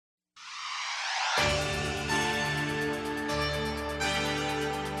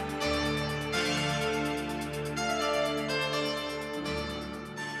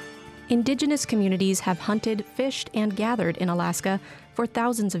Indigenous communities have hunted, fished, and gathered in Alaska for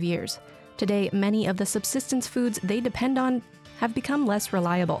thousands of years. Today, many of the subsistence foods they depend on have become less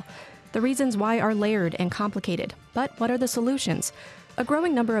reliable. The reasons why are layered and complicated, but what are the solutions? A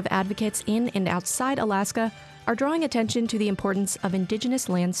growing number of advocates in and outside Alaska are drawing attention to the importance of Indigenous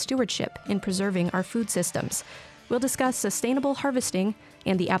land stewardship in preserving our food systems. We'll discuss sustainable harvesting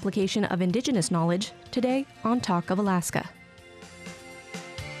and the application of Indigenous knowledge today on Talk of Alaska.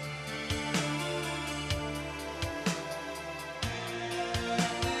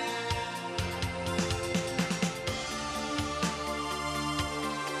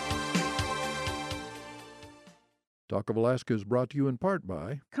 Talk of Alaska is brought to you in part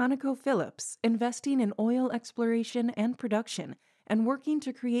by ConocoPhillips, investing in oil exploration and production and working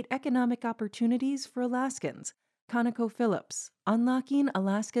to create economic opportunities for Alaskans. ConocoPhillips, unlocking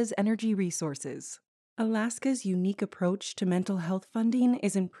Alaska's energy resources. Alaska's unique approach to mental health funding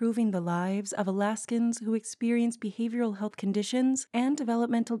is improving the lives of Alaskans who experience behavioral health conditions and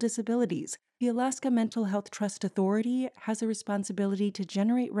developmental disabilities. The Alaska Mental Health Trust Authority has a responsibility to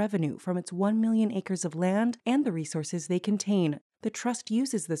generate revenue from its 1 million acres of land and the resources they contain. The trust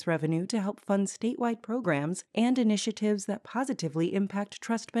uses this revenue to help fund statewide programs and initiatives that positively impact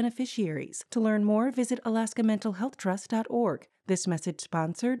trust beneficiaries. To learn more, visit alaskamentalhealthtrust.org. This message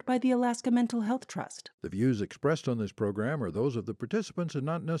sponsored by the Alaska Mental Health Trust. The views expressed on this program are those of the participants and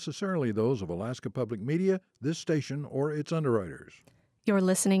not necessarily those of Alaska Public Media, this station, or its underwriters. You're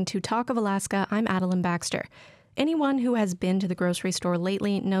listening to Talk of Alaska. I'm Adeline Baxter. Anyone who has been to the grocery store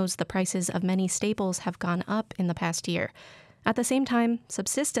lately knows the prices of many staples have gone up in the past year. At the same time,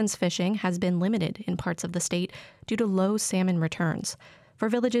 subsistence fishing has been limited in parts of the state due to low salmon returns. For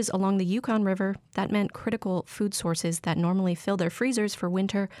villages along the Yukon River, that meant critical food sources that normally fill their freezers for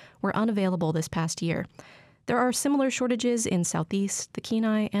winter were unavailable this past year. There are similar shortages in Southeast, the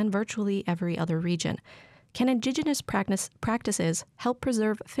Kenai, and virtually every other region. Can Indigenous practices help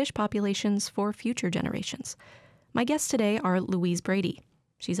preserve fish populations for future generations? My guests today are Louise Brady.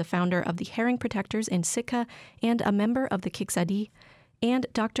 She's a founder of the Herring Protectors in Sitka and a member of the Kiksadi. And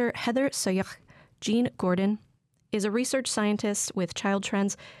Dr. Heather Soyach. Jean Gordon is a research scientist with Child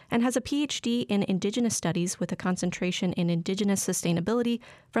Trends and has a PhD in Indigenous Studies with a concentration in Indigenous Sustainability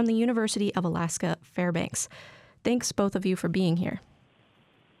from the University of Alaska Fairbanks. Thanks, both of you, for being here.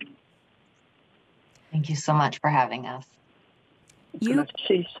 Thank you so much for having us.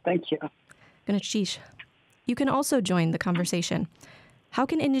 Thank you. You can also join the conversation. How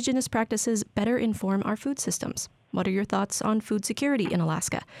can Indigenous practices better inform our food systems? What are your thoughts on food security in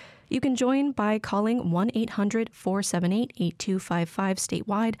Alaska? You can join by calling 1-800-478-8255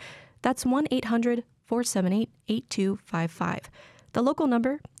 statewide. That's 1-800-478-8255. The local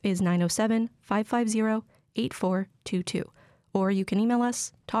number is 907-550-8422. Or you can email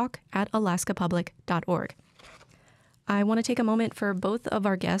us, talk@alaskapublic.org. I want to take a moment for both of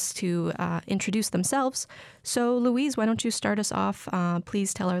our guests to introduce themselves. So, Louise, why don't you start us off?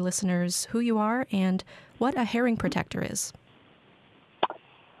 Please tell our listeners who you are and what a herring protector is.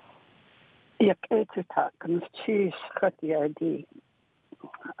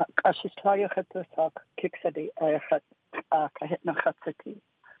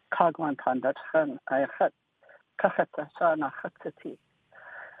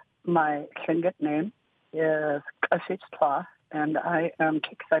 My Tlingit name is Kashichtwa, and I am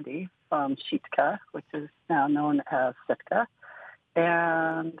Kiksadi from Shitka, which is now known as Sitka.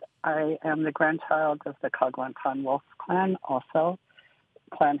 And I am the grandchild of the Kagwantan Wolf clan, also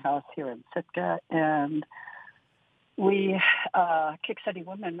clan house here in Sitka. And we, Kiksadi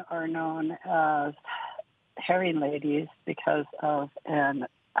women, are known as herring ladies because of an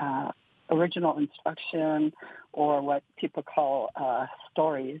original instruction, or what people call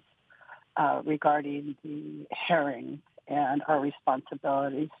stories, regarding the herring and our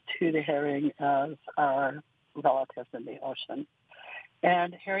responsibilities to the herring as our relatives in the ocean.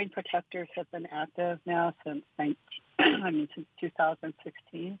 And herring protectors have been active now since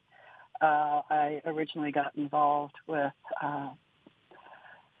 2016. I originally got involved with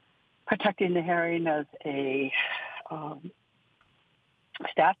protecting the herring as a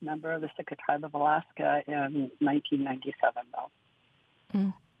staff member of the Sitka Tribe of Alaska in 1997, though.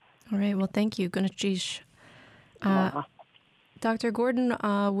 All right. Well, thank you, Gunachish. Dr. Gordon,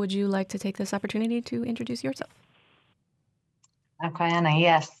 would you like to take this opportunity to introduce yourself? Akayana,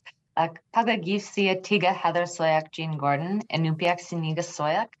 yes. Kagagifsia Tiga Heather Soyak Jean Gordon, Inupiaq Siniga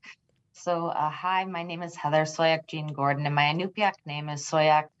Soyak. So, hi, my name is Heather Soyak Jean Gordon, and my Inupiaq name is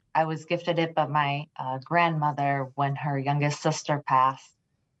Soyak. I was gifted it by my grandmother when her youngest sister passed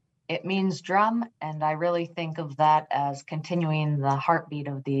It means drum, and I really think of that as continuing the heartbeat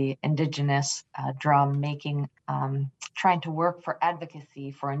of the Indigenous drum, trying to work for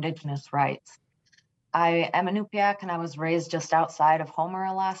advocacy for Indigenous rights. I am a Nupiaq, and I was raised just outside of Homer,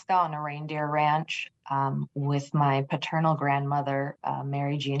 Alaska, on a reindeer ranch with my paternal grandmother,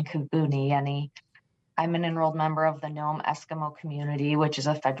 Mary Jean Kubuni. I'm an enrolled member of the Nome Eskimo community, which is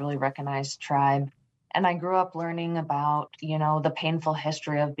a federally recognized tribe. And I grew up learning about, the painful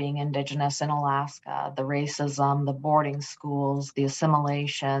history of being Indigenous in Alaska, the racism, the boarding schools, the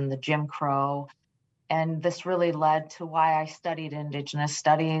assimilation, the Jim Crow. And this really led to why I studied Indigenous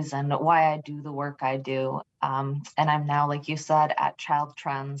studies and why I do the work I do. And I'm now, like you said, at Child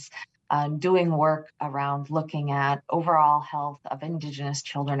Trends, doing work around looking at overall health of Indigenous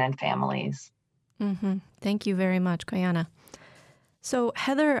children and families. Thank you very much, Koyana. So,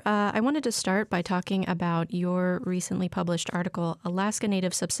 Heather, I wanted to start by talking about your recently published article, Alaska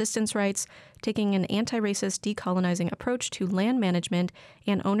Native Subsistence Rights, taking an anti-racist decolonizing approach to land management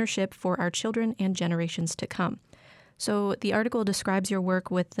and ownership for our children and generations to come. So the article describes your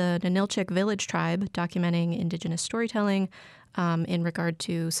work with the Ninilchik Village Tribe, documenting Indigenous storytelling in regard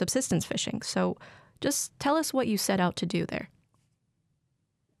to subsistence fishing. So just tell us what you set out to do there.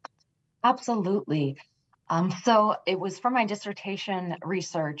 Absolutely. So it was for my dissertation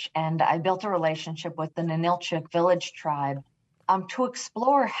research, and I built a relationship with the Ninilchik Village Tribe to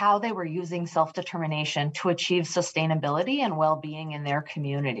explore how they were using self-determination to achieve sustainability and well-being in their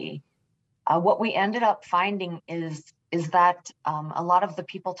community. What we ended up finding is that a lot of the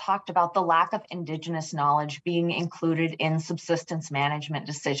people talked about the lack of Indigenous knowledge being included in subsistence management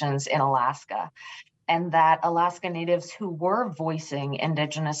decisions in Alaska, and that Alaska Natives who were voicing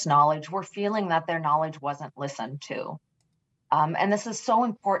Indigenous knowledge were feeling that their knowledge wasn't listened to. And this is so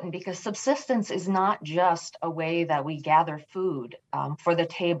important because subsistence is not just a way that we gather food for the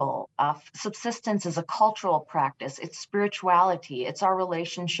table. Subsistence is a cultural practice, it's spirituality, it's our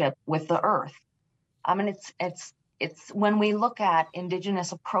relationship with the earth. And it's when we look at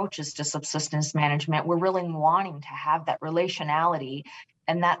Indigenous approaches to subsistence management, we're really wanting to have that relationality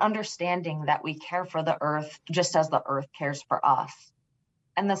and that understanding that we care for the earth just as the earth cares for us.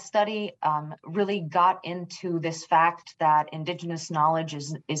 And the study really got into this fact that Indigenous knowledge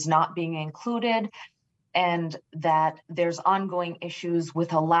is not being included, and that there's ongoing issues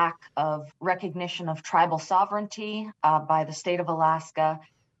with a lack of recognition of tribal sovereignty by the state of Alaska,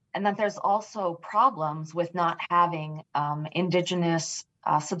 and that there's also problems with not having Indigenous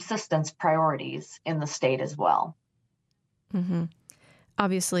subsistence priorities in the state as well. Mm-hmm.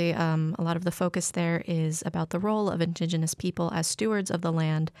 Obviously, a lot of the focus there is about the role of Indigenous people as stewards of the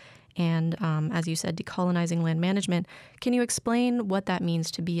land and, as you said, decolonizing land management. Can you explain what that means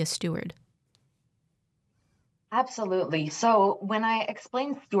to be a steward? Absolutely. So when I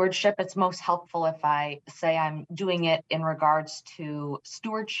explain stewardship, it's most helpful if I say I'm doing it in regards to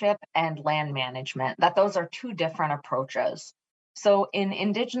stewardship and land management, that those are two different approaches. So in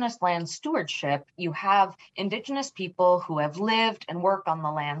Indigenous land stewardship, you have Indigenous people who have lived and worked on the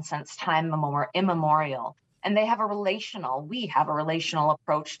land since time immemorial. And we have a relational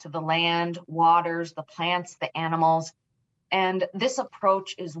approach to the land, waters, the plants, the animals. And this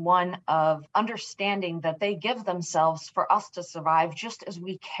approach is one of understanding that they give themselves for us to survive just as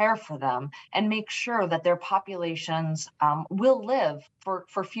we care for them and make sure that their populations will live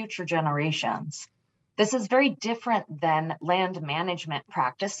for future generations. This is very different than land management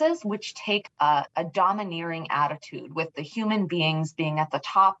practices, which take a domineering attitude, with the human beings being at the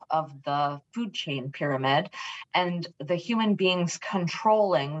top of the food chain pyramid and the human beings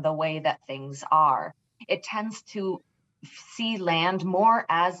controlling the way that things are. It tends to see land more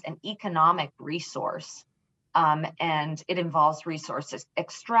as an economic resource. And it involves resources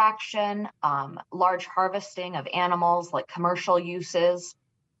extraction, large harvesting of animals like commercial uses,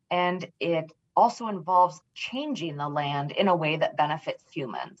 and it also involves changing the land in a way that benefits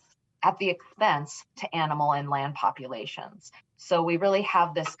humans at the expense to animal and land populations. So we really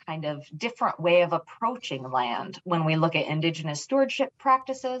have this kind of different way of approaching land when we look at Indigenous stewardship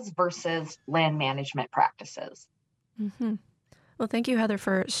practices versus land management practices. Mm-hmm. Well, thank you, Heather,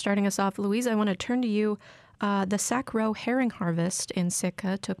 for starting us off. Louise, I want to turn to you. The Sac Row herring harvest in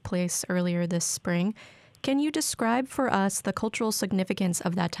Sitka took place earlier this spring. Can you describe for us the cultural significance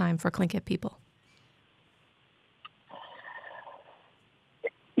of that time for Tlingit people?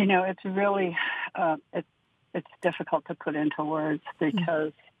 It's really it's difficult to put into words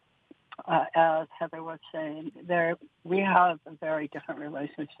because, as Heather was saying, we have a very different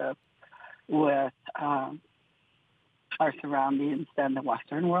relationship with our surroundings than the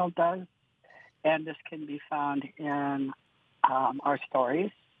Western world does, and this can be found in our stories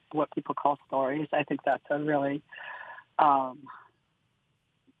what people call stories. I think that's a really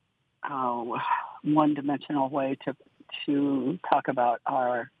one-dimensional way to talk about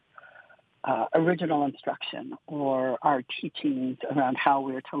our original instruction or our teachings around how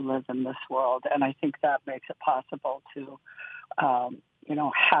we're to live in this world. And I think that makes it possible to,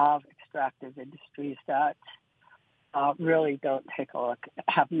 have extractive industries that really don't take a look,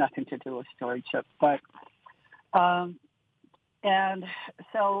 have nothing to do with stewardship. But, and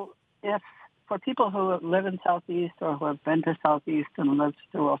so if for people who live in Southeast or who have been to Southeast and lived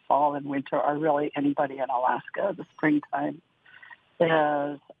through a fall and winter, or really anybody in Alaska, the springtime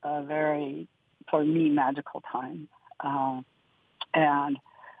is a very, for me, magical time. And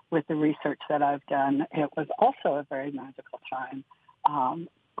with the research that I've done, it was also a very magical time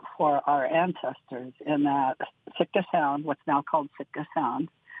for our ancestors in that Sitka Sound, what's now called Sitka Sound,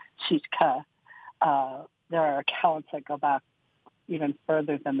 Shitka, there are accounts that go back even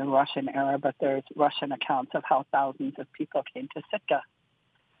further than the Russian era, but there's Russian accounts of how thousands of people came to Sitka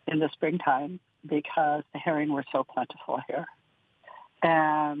in the springtime because the herring were so plentiful here.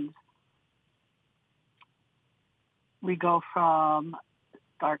 And we go from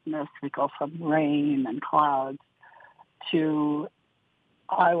darkness, we go from rain and clouds to,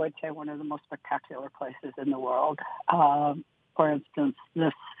 I would say, one of the most spectacular places in the world. For instance,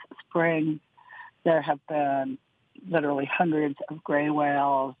 this spring, there have been literally hundreds of gray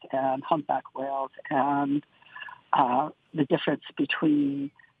whales and humpback whales, and the difference between,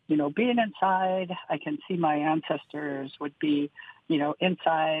 being inside, I can see my ancestors would be,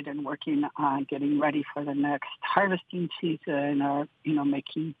 inside and working on getting ready for the next harvesting season or,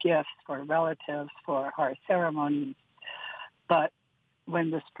 making gifts for relatives for our ceremonies. But when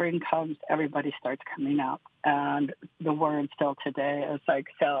the spring comes, everybody starts coming out. And the word still today is like,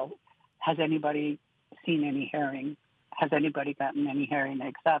 so has anybody seen any herring? Has anybody gotten any herring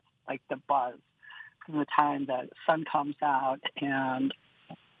eggs? That's like the buzz from the time the sun comes out and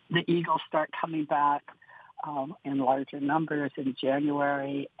the eagles start coming back in larger numbers in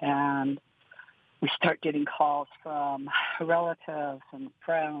January, and we start getting calls from relatives and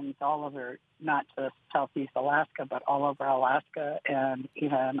friends all over, not just Southeast Alaska, but all over Alaska and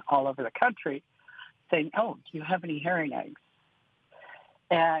even all over the country, saying, oh, do you have any herring eggs?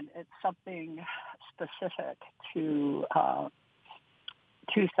 And it's something specific to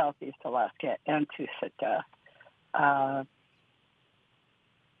Southeast Alaska and to Sitka.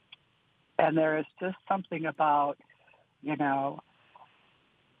 And there is just something about,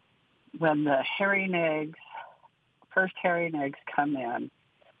 when the first herring eggs come in,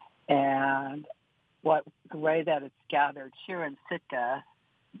 and the way that it's gathered here in Sitka,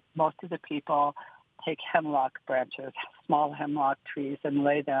 most of the people take hemlock branches, small hemlock trees, and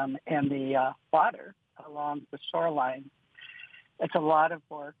lay them in the water along the shoreline. It's a lot of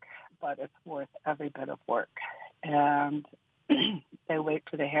work, but it's worth every bit of work. And they wait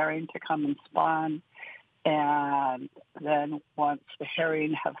for the herring to come and spawn. And then once the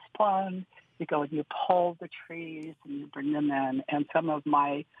herring have spawned, you go and you pull the trees and you bring them in. And some of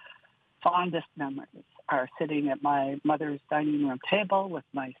my fondest memories are sitting at my mother's dining room table with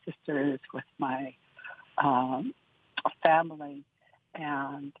my sisters, with my family,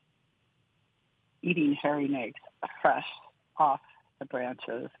 and eating herring eggs fresh off the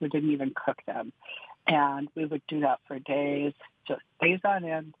branches. We didn't even cook them. And we would do that for days, just days on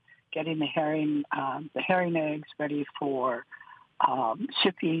end, getting the herring eggs ready for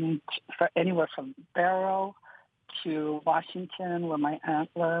shipping for anywhere from Barrow to Washington, where my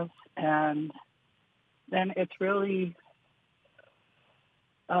aunt lives. And then it's really,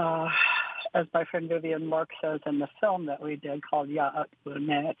 as my friend Vivian Mork says in the film that we did called Ya'at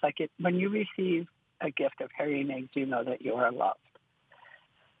Luneh, it's like when you receive a gift of herring eggs, you know that you are loved.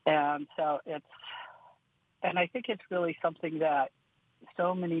 And so and I think it's really something that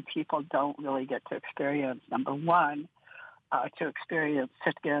so many people don't really get to experience. Number one, to experience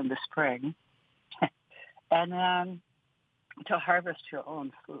Sitka in the spring, and then to harvest your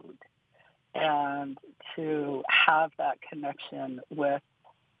own food and to have that connection with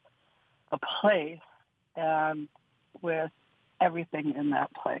a place and with everything in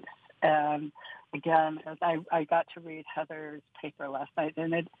that place. And again, as I got to read Heather's paper last night,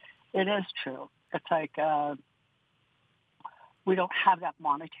 and it is true. It's like we don't have that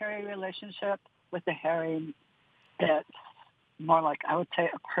monetary relationship with the herring. It's more like, I would say,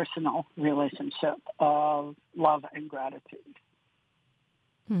 a personal relationship of love and gratitude.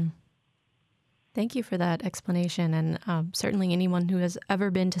 Thank you for that explanation. And certainly anyone who has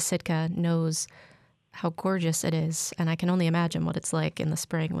ever been to Sitka knows how gorgeous it is. And I can only imagine what it's like in the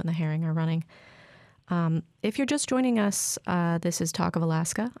spring when the herring are running. If you're just joining us, this is Talk of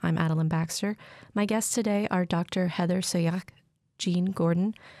Alaska. I'm Adeline Baxter. My guests today are Dr. Heather Soyak, Jean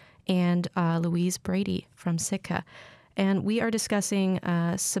Gordon, and Louise Brady from Sitka. And we are discussing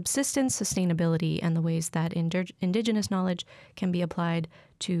subsistence sustainability and the ways that indigenous knowledge can be applied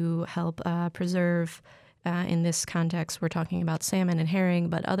to help preserve, in this context, we're talking about salmon and herring,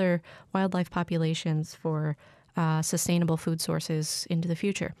 but other wildlife populations for sustainable food sources into the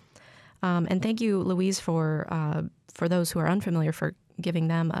future. And thank you, Louise, for those who are unfamiliar, for giving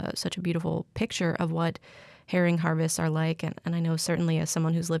them such a beautiful picture of what herring harvests are like. And I know certainly as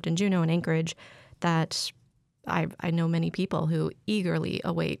someone who's lived in Juneau and Anchorage that I know many people who eagerly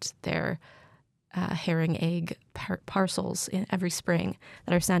await their herring egg parcels every spring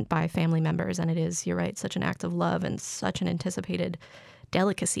that are sent by family members. And it is, you're right, such an act of love and such an anticipated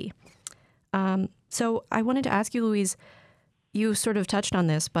delicacy. So I wanted to ask you, Louise, you sort of touched on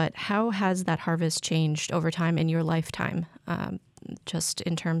this, but how has that harvest changed over time in your lifetime, just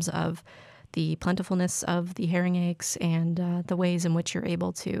in terms of the plentifulness of the herring eggs and the ways in which you're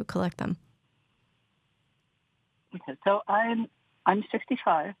able to collect them? Okay, so I'm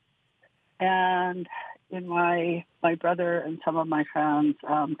 65, and in my brother and some of my friends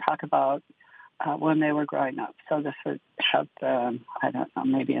talk about when they were growing up. So this would have been, I don't know,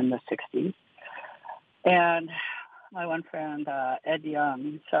 maybe in the 60s. And my one friend, Ed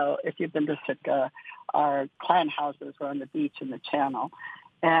Young, so if you've been to Sitka, our clan houses were on the beach in the channel.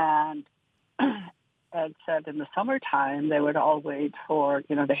 And Ed said in the summertime, they would all wait for,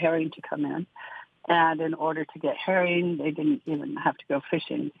 the herring to come in. And in order to get herring, they didn't even have to go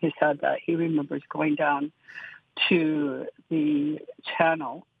fishing. He said that he remembers going down to the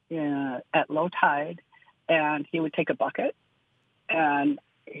channel at low tide, and he would take a bucket, and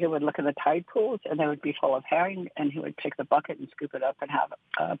he would look at the tide pools, and they would be full of herring, and he would take the bucket and scoop it up and have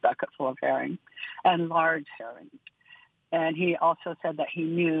a bucket full of herring, and large herring. And he also said that he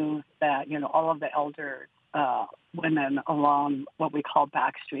knew that, all of the elders, women along what we call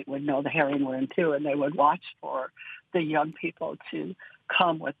Back Street would know the herring were in too, and they would watch for the young people to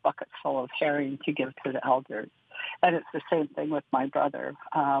come with buckets full of herring to give to the elders. And it's the same thing with my brother.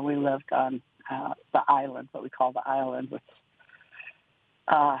 We lived on the island, what we call the island, which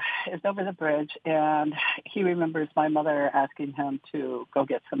is over the bridge, and he remembers my mother asking him to go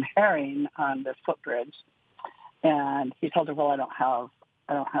get some herring on the footbridge, and he told her, "Well, I don't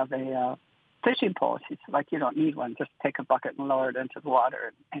have a fishing pole." She's like, "You don't need one. Just take a bucket and lower it into the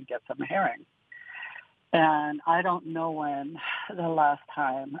water and get some herring." And I don't know when the last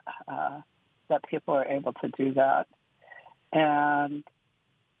time that people are able to do that. And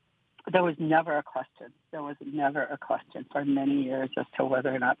there was never a question. There was never a question for many years as to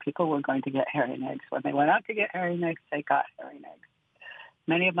whether or not people were going to get herring eggs. When they went out to get herring eggs, they got herring eggs.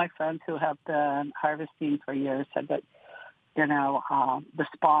 Many of my friends who have been harvesting for years said that, the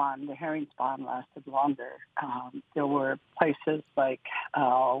herring spawn lasted longer. There were places like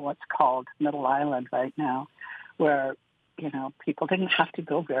what's called Middle Island right now where, people didn't have to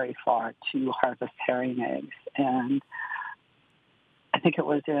go very far to harvest herring eggs. And I think it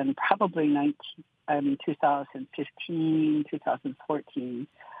was in probably 2015, 2014.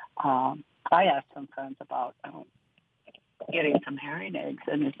 I asked some friends about getting some herring eggs,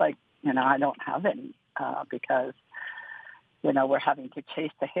 and it's like, I don't have any because, we're having to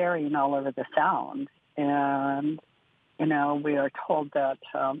chase the herring all over the sound. And, we are told that,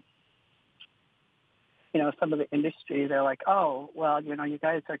 some of the industry, they're like, "Oh, well, you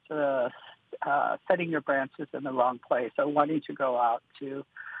guys are just setting your branches in the wrong place or wanting to go out to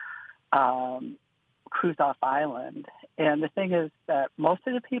cruise off island." And the thing is that most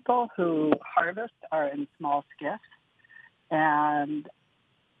of the people who harvest are in small skiffs, and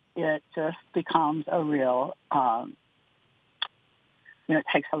it just becomes a real, it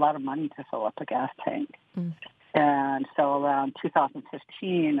takes a lot of money to fill up a gas tank. Mm. And so around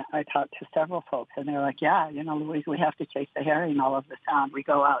 2015, I talked to several folks, and they're like, "Yeah, Louise, we have to chase the herring all over the sound. We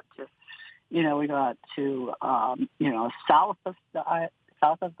go out to, south of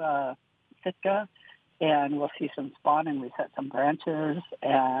Sitka, and we'll see some spawning. We set some branches,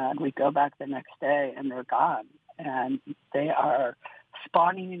 and we go back the next day, and they're gone. And they are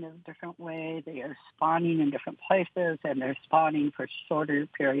spawning in a different way. They are spawning in different places, and they're spawning for shorter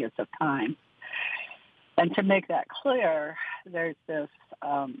periods of time." And to make that clear, there's this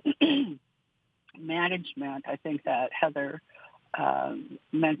management, I think, that Heather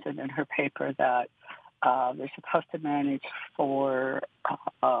mentioned in her paper, that they're supposed to manage for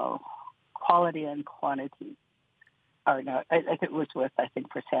quality and quantity. Or no, I think it was for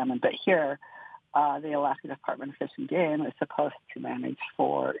salmon. But here, the Alaska Department of Fish and Game is supposed to manage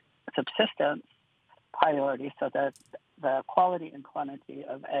for subsistence priority so that the quality and quantity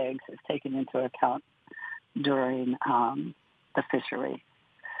of eggs is taken into account during the fishery.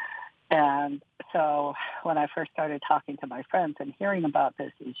 And so when I first started talking to my friends and hearing about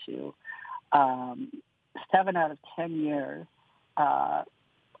this issue, 7 out of 10 years, the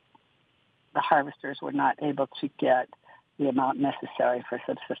harvesters were not able to get the amount necessary for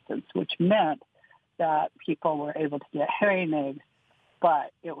subsistence, which meant that people were able to get herring eggs,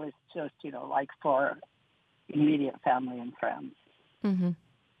 but it was just, like for immediate family and friends. Mm-hmm.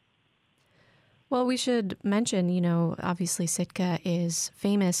 Well, we should mention, obviously Sitka is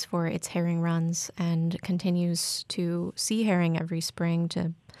famous for its herring runs and continues to see herring every spring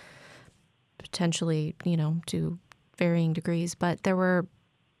to potentially, to varying degrees. But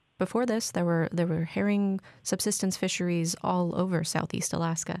before this, there were herring subsistence fisheries all over Southeast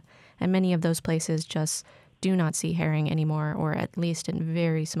Alaska, and many of those places just do not see herring anymore, or at least in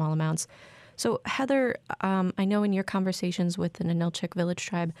very small amounts. So, Heather, I know in your conversations with the Ninilchik village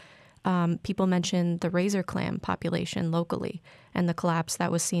tribe, people mentioned the razor clam population locally and the collapse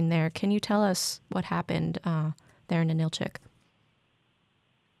that was seen there. Can you tell us what happened there in Ninilchik?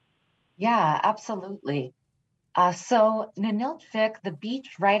 Yeah, absolutely. So Ninilchik, the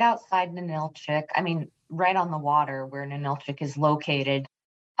beach right outside Ninilchik, right on the water where Ninilchik is located,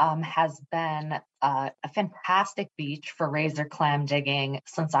 has been a fantastic beach for razor clam digging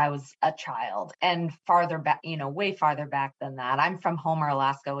since I was a child, and farther back, way farther back than that. I'm from Homer,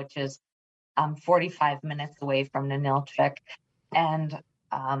 Alaska, which is 45 minutes away from Ninilchik, and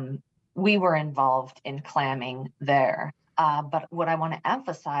we were involved in clamming there. But what I want to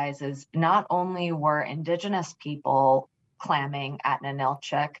emphasize is not only were Indigenous people clamming at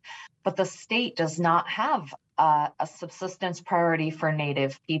Ninilchik, but the state does not have a subsistence priority for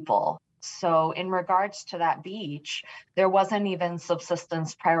Native people. So in regards to that beach, there wasn't even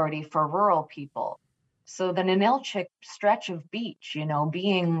subsistence priority for rural people. So the Ninilchik stretch of beach,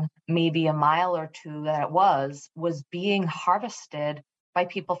 being maybe a mile or two that it was being harvested by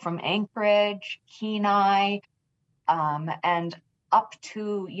people from Anchorage, Kenai, and up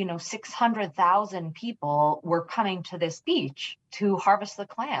to 600,000 people were coming to this beach to harvest the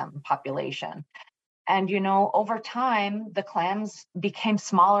clam population. And over time the clams became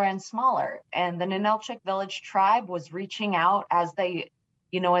smaller and smaller, and the Ninilchik village tribe was reaching out as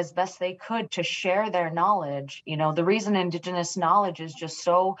best they could to share their knowledge. The reason Indigenous knowledge is just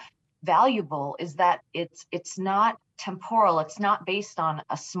so valuable is that it's not temporal. It's not based on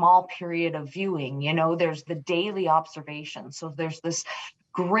a small period of viewing. There's the daily observation. So there's this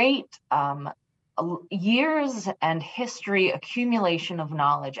great years and history accumulation of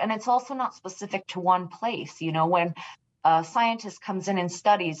knowledge. And it's also not specific to one place. When a scientist comes in and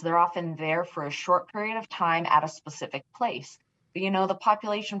studies, they're often there for a short period of time at a specific place. But, the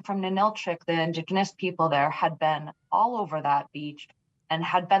population from Ninilchik, the Indigenous people there, had been all over that beach and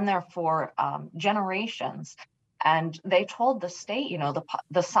had been there for generations. And they told the state,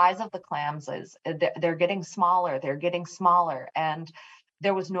 the size of the clams is they're getting smaller. They're getting smaller. And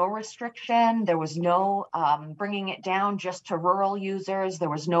there was no restriction. There was no bringing it down just to rural users. There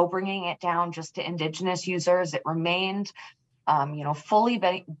was no bringing it down just to Indigenous users. It remained,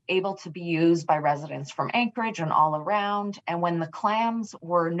 fully able to be used by residents from Anchorage and all around. And when the clams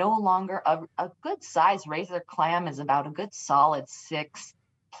were no longer a good size, razor clam is about a good solid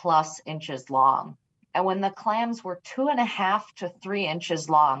 6+ inches long. And when the clams were 2.5 to 3 inches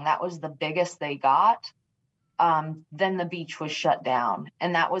long, that was the biggest they got. Then the beach was shut down.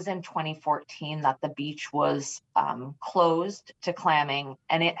 And that was in 2014 that the beach was closed to clamming,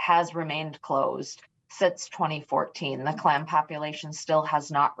 and it has remained closed since 2014. The clam population still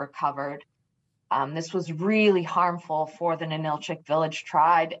has not recovered. This was really harmful for the Ninilchik village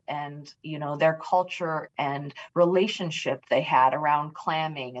tribe and, their culture and relationship they had around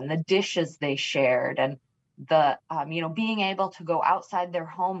clamming and the dishes they shared, and the, being able to go outside their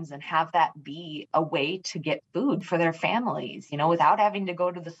homes and have that be a way to get food for their families, without having to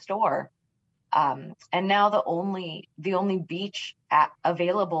go to the store. And now the only beach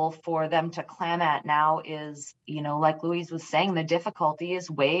available for them to clam at now is, like Louise was saying, the difficulty is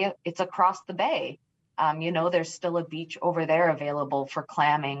it's across the bay. There's still a beach over there available for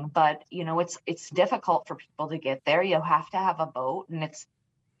clamming, but it's difficult for people to get there. You'll have to have a boat, and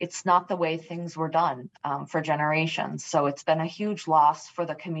it's not the way things were done for generations. So it's been a huge loss for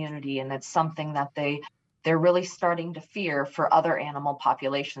the community, and it's something that they're really starting to fear for other animal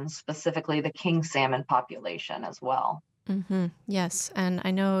populations, specifically the king salmon population as well. Mm-hmm. Yes, and I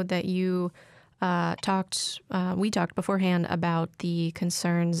know that you we talked beforehand about the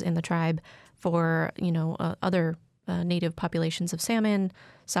concerns in the tribe for, other native populations of salmon,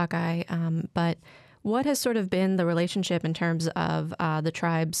 sockeye, but What has sort of been the relationship in terms of the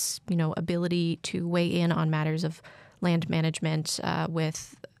tribe's, ability to weigh in on matters of land management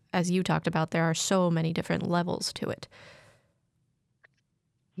with, as you talked about, there are so many different levels to it?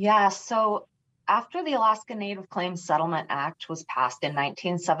 Yeah, so after the Alaska Native Claims Settlement Act was passed in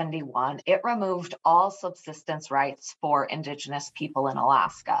 1971, it removed all subsistence rights for Indigenous people in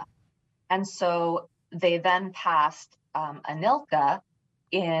Alaska. And so they then passed ANILCA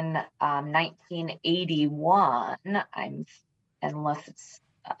in 1981. Unless it's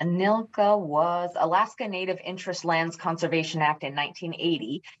ANILCA was Alaska Native Interest Lands Conservation Act in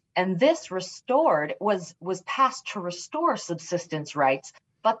 1980, and this was passed to restore subsistence rights.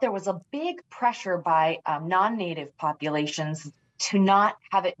 But there was a big pressure by non-native populations to not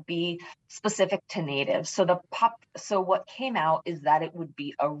have it be specific to natives. So what came out is that it would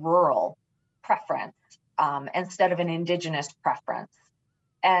be a rural preference instead of an indigenous preference.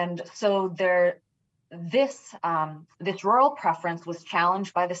 And so this rural preference was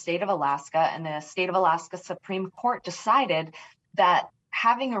challenged by the state of Alaska, and the state of Alaska Supreme Court decided that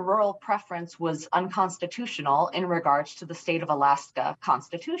having a rural preference was unconstitutional in regards to the state of Alaska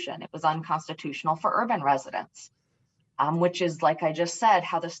Constitution. It was unconstitutional for urban residents, which is, like I just said,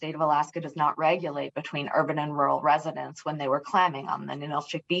 how the state of Alaska does not regulate between urban and rural residents when they were clamming on the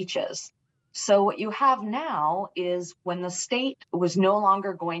Ninilchik beaches. So what you have now is when the state was no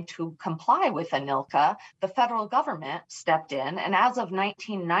longer going to comply with ANILCA, the federal government stepped in, and as of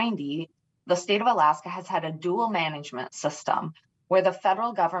 1990, the state of Alaska has had a dual management system where the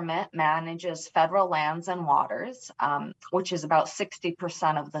federal government manages federal lands and waters, which is about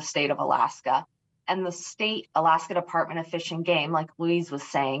 60% of the state of Alaska. And the state Alaska Department of Fish and Game, like Louise was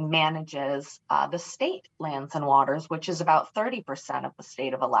saying, manages the state lands and waters, which is about 30% of the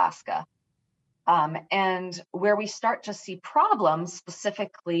state of Alaska. And where we start to see problems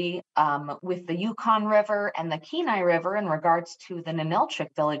specifically with the Yukon River and the Kenai River in regards to the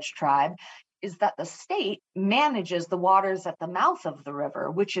Ninilchik Village tribe is that the state manages the waters at the mouth of the river,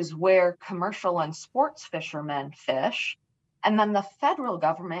 which is where commercial and sports fishermen fish. And then the federal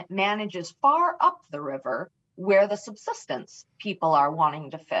government manages far up the river where the subsistence people are wanting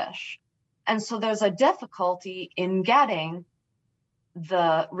to fish. And so there's a difficulty in getting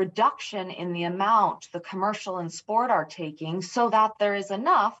the reduction in the amount the commercial and sport are taking so that there is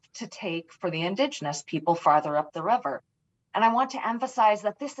enough to take for the indigenous people farther up the river. And I want to emphasize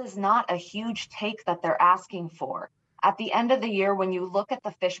that this is not a huge take that they're asking for. At the end of the year, when you look at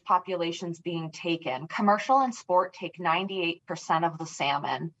the fish populations being taken, commercial and sport take 98% of the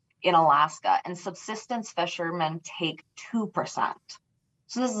salmon in Alaska, and subsistence fishermen take 2%.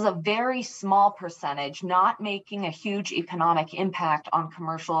 So this is a very small percentage, not making a huge economic impact on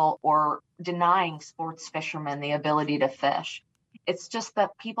commercial or denying sports fishermen the ability to fish. It's just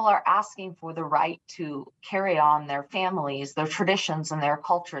that people are asking for the right to carry on their families, their traditions, and their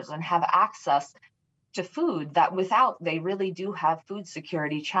cultures, and have access to food that without they really do have food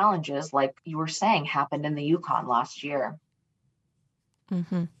security challenges, like you were saying, happened in the Yukon last year.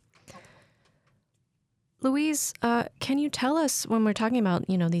 Mm-hmm. Louise, can you tell us, when we're talking about,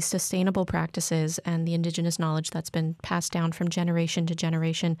 these sustainable practices and the indigenous knowledge that's been passed down from generation to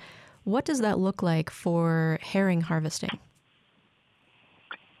generation, what does that look like for herring harvesting?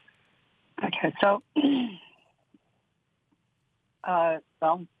 Okay, so,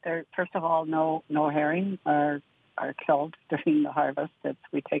 first of all, no herring are killed during the harvest.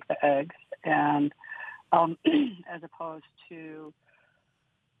 We take the eggs, and as opposed to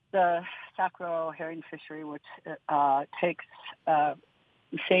the Sacro herring fishery, which takes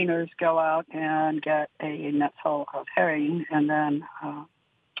seiners go out and get a net full of herring, and then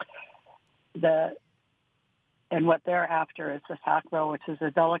what they're after is the Sacro, which is a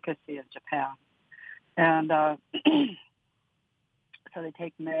delicacy in Japan, and so they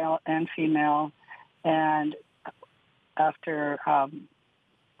take male and female, and after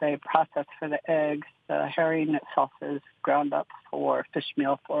they process for the eggs, the herring itself is ground up for fish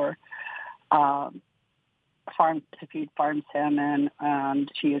meal for to feed farm salmon, and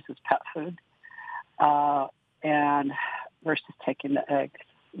she uses pet food. And versus taking the eggs,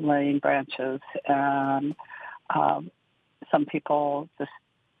 laying branches, and some people just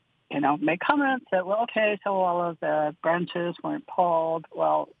make comments that, well, okay, so all of the branches weren't pulled.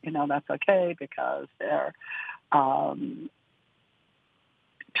 Well, that's okay because they're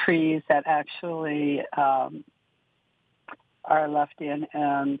trees that actually are left in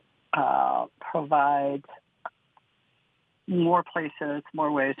and provide more places,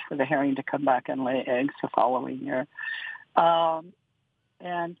 more ways for the herring to come back and lay eggs the following year. And,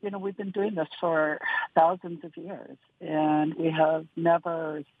 we've been doing this for thousands of years, and we have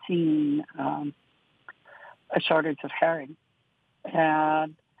never seen a shortage of herring.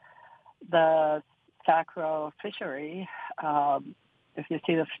 And the Sacro fishery, if you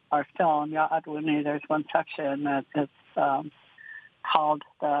see our film, Ya'adwini, there's one section that is called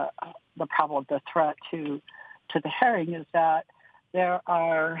the problem, the threat to the herring is that there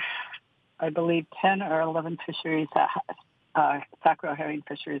are, I believe, 10 or 11 fisheries that Sacro herring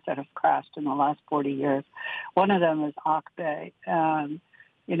fisheries that have crashed in the last 40 years. One of them is Auk Bay, and,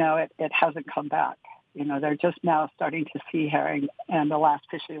 it hasn't come back. They're just now starting to see herring, and the last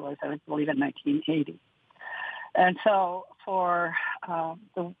fishery was, I believe, in 1980. And so for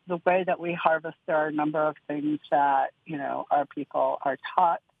the way that we harvest, there are a number of things that, our people are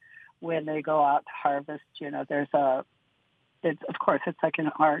taught when they go out to harvest. Of course, it's like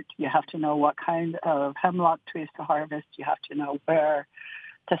an art. You have to know what kind of hemlock trees to harvest. You have to know where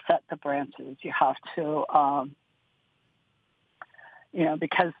to set the branches. You have to,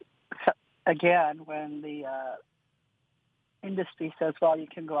 because, again, when the industry says, well, you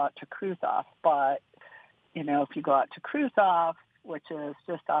can go out to cruise off, but, if you go out to cruise off, which is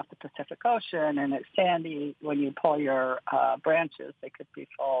just off the Pacific Ocean, and it's sandy, when you pull your branches, they could be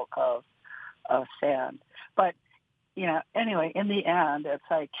full of sand. But anyway, in the end, it's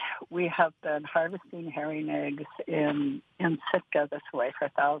like we have been harvesting herring eggs in Sitka this way for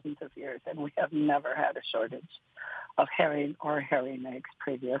thousands of years, and we have never had a shortage of herring or herring eggs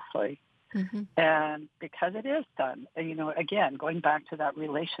previously. Mm-hmm. And because it is done, again, going back to that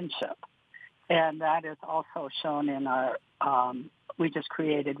relationship, and that is also shown in our, we just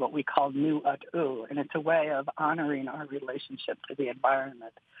created what we call Nu At'u, and it's a way of honoring our relationship to the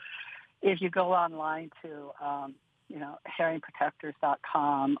environment. If you go online to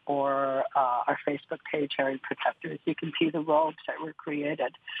herringprotectors.com or our Facebook page, Herring Protectors, you can see the robes that were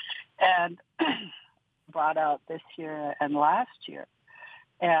created and brought out this year and last year.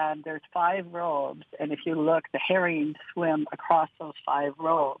 And there's 5 robes, and if you look, the herring swim across those 5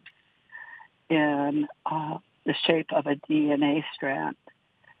 robes in the shape of a DNA strand.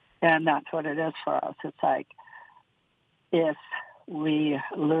 And that's what it is for us. It's like if we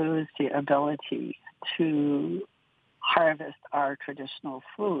lose the ability to harvest our traditional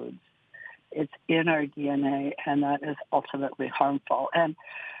foods, it's in our DNA, and that is ultimately harmful. And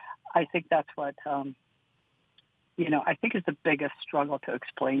I think that's what, I think is the biggest struggle to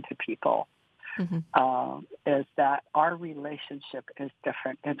explain to people, mm-hmm. Is that our relationship is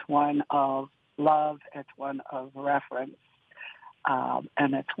different. It's one of love, it's one of reverence,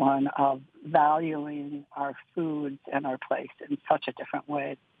 and it's one of valuing our foods and our place in such a different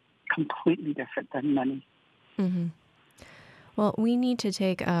way, completely different than money. Mm-hmm. Well, we need to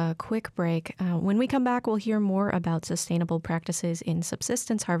take a quick break. When we come back, we'll hear more about sustainable practices in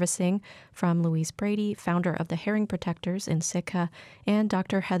subsistence harvesting from Louise Brady, founder of the Herring Protectors in Sitka, and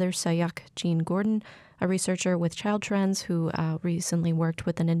Dr. Heather Sayak-Jean Gordon, a researcher with Child Trends who recently worked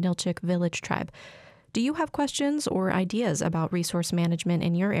with the Ninilchik village tribe. Do you have questions or ideas about resource management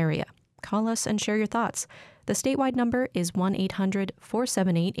in your area? Call us and share your thoughts. The statewide number is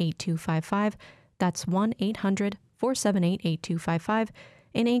 1-800-478-8255. That's 1-800-478-8255.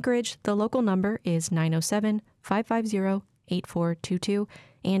 In Anchorage, the local number is 907-550-8422,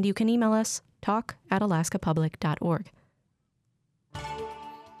 and you can email us talk@alaskapublic.org.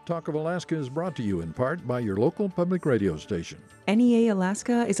 Talk of Alaska is brought to you in part by your local public radio station. NEA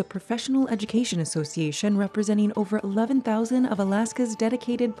Alaska is a professional education association representing over 11,000 of Alaska's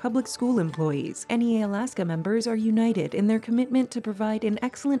dedicated public school employees. NEA Alaska members are united in their commitment to provide an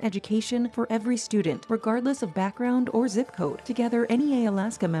excellent education for every student, regardless of background or zip code. Together, NEA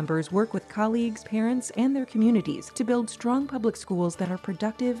Alaska members work with colleagues, parents, and their communities to build strong public schools that are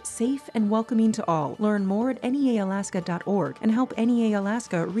productive, safe, and welcoming to all. Learn more at nealaska.org and help NEA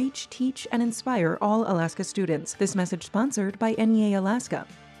Alaska reach, teach, and inspire all Alaska students. This message sponsored by NEA Alaska.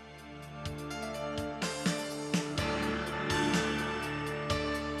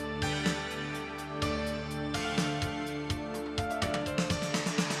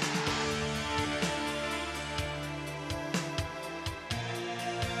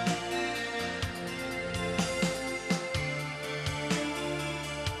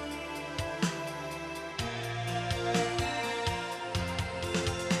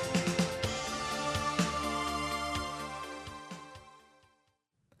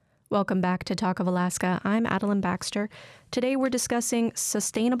 Welcome back to Talk of Alaska. I'm Adeline Baxter. Today we're discussing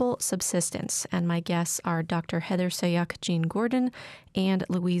sustainable subsistence, and my guests are Dr. Heather Sayak-Jean Gordon and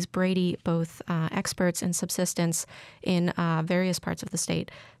Louise Brady, both experts in subsistence in various parts of the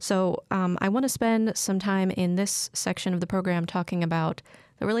state. So I want to spend some time in this section of the program talking about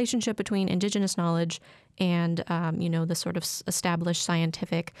the relationship between indigenous knowledge and, the sort of established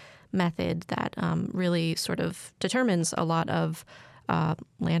scientific method that really sort of determines a lot of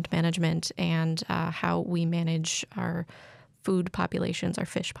land management and how we manage our food populations, our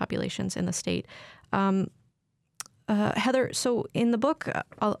fish populations in the state. Heather, so in the book,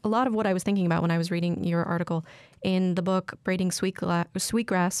 a lot of what I was thinking about when I was reading your article, in the book Braiding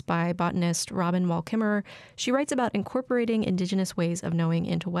Sweetgrass by botanist Robin Wall-Kimmerer, she writes about incorporating indigenous ways of knowing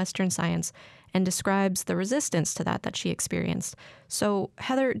into Western science and describes the resistance to that she experienced. So,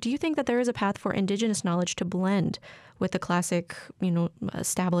 Heather, do you think that there is a path for indigenous knowledge to blend with the classic,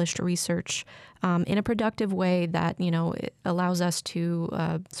 established research in a productive way that, it allows us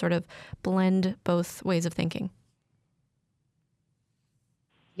to sort of blend both ways of thinking?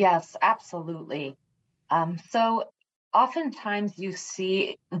 Yes, absolutely. So oftentimes you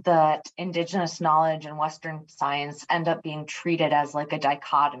see that indigenous knowledge and Western science end up being treated as like a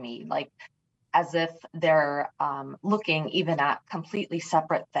dichotomy, like as if they're looking even at completely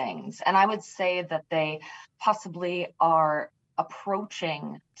separate things. And I would say that they possibly are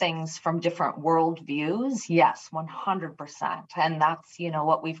approaching things from different worldviews. Yes, 100%. And that's,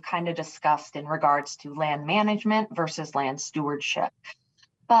 what we've kind of discussed in regards to land management versus land stewardship.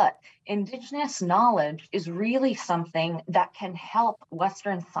 But indigenous knowledge is really something that can help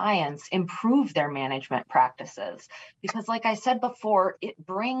Western science improve their management practices. Because like I said before, it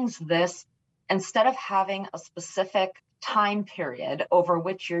brings this, instead of having a specific time period over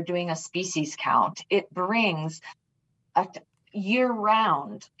which you're doing a species count, it brings a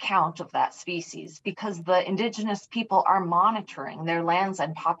year-round count of that species, because the indigenous people are monitoring their lands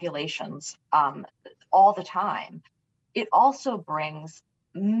and populations all the time. It also brings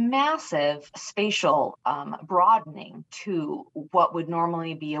massive spatial broadening to what would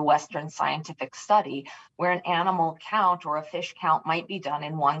normally be a Western scientific study, where an animal count or a fish count might be done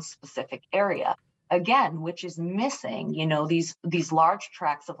in one specific area. Again, which is missing, these large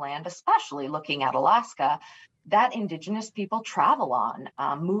tracts of land, especially looking at Alaska, that indigenous people travel on,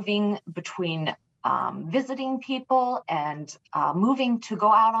 moving between visiting people and moving to go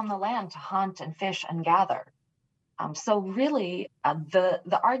out on the land to hunt and fish and gather. So really,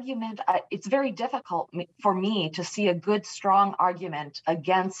 the argument, it's very difficult for me to see a good, strong argument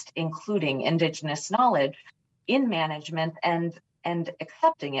against including indigenous knowledge in management and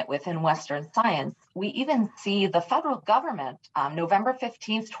accepting it within Western science. We even see the federal government, November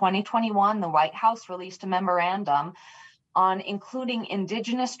 15th, 2021, the White House released a memorandum on including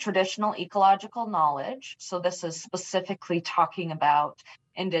indigenous traditional ecological knowledge. So this is specifically talking about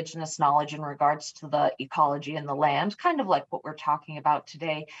indigenous knowledge in regards to the ecology and the land, kind of like what we're talking about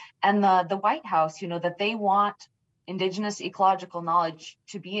today. And the White House, that they want indigenous ecological knowledge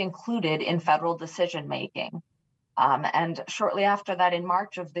to be included in federal decision making. And shortly after that, in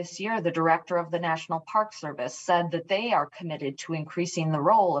March of this year, the director of the National Park Service said that they are committed to increasing the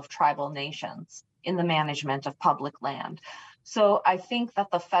role of tribal nations in the management of public land. So I think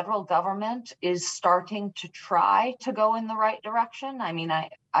that the federal government is starting to try to go in the right direction. I mean,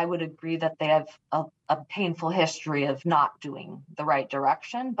 I would agree that they have a painful history of not doing the right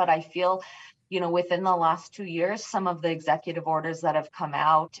direction, but I feel, within the last 2 years, some of the executive orders that have come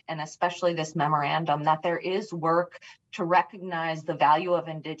out, and especially this memorandum, that there is work to recognize the value of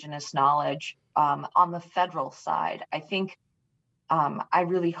indigenous knowledge on the federal side. I think I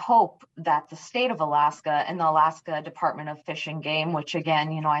really hope that the state of Alaska and the Alaska Department of Fish and Game, which again,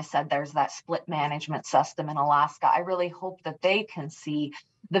 I said there's that split management system in Alaska, I really hope that they can see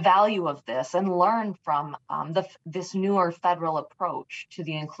the value of this and learn from this newer federal approach to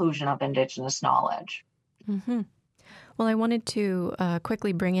the inclusion of indigenous knowledge. Mm-hmm. Well, I wanted to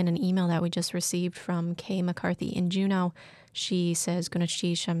quickly bring in an email that we just received from Kay McCarthy in Juneau. She says,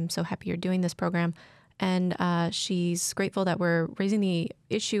 Gunashish, I'm so happy you're doing this program. And she's grateful that we're raising the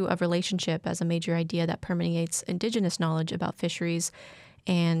issue of relationship as a major idea that permeates indigenous knowledge about fisheries.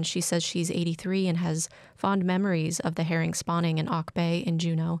 And she says she's 83 and has fond memories of the herring spawning in Auk Bay in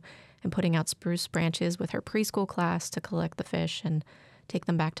Juneau and putting out spruce branches with her preschool class to collect the fish and take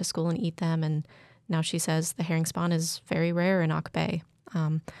them back to school and eat them. And now she says the herring spawn is very rare in Auk Bay.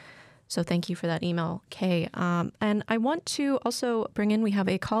 So thank you for that email, Kay. And I want to also bring in, we have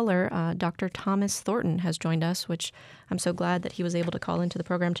a caller, Dr. Thomas Thornton has joined us, which I'm so glad that he was able to call into the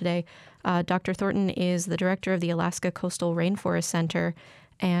program today. Dr. Thornton is the director of the Alaska Coastal Rainforest Center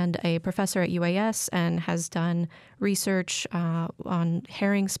and a professor at UAS and has done research on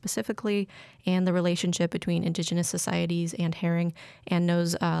herring specifically and the relationship between indigenous societies and herring, and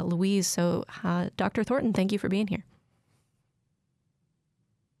knows Louise. So Dr. Thornton, thank you for being here.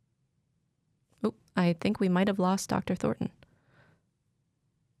 I think we might have lost Dr. Thornton.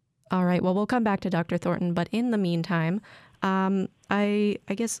 All right. Well, we'll come back to Dr. Thornton, but in the meantime, I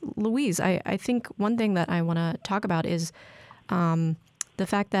guess, Louise, I think one thing that I want to talk about is the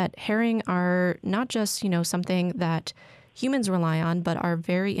fact that herring are not just, something that humans rely on, but are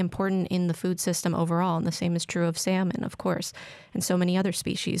very important in the food system overall. And the same is true of salmon, of course, and so many other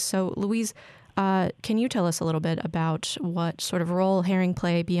species. So, Louise, can you tell us a little bit about what sort of role herring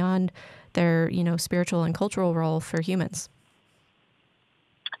play beyond their, spiritual and cultural role for humans?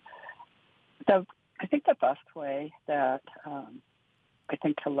 So I think the best way that I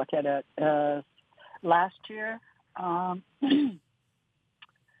think to look at it is last year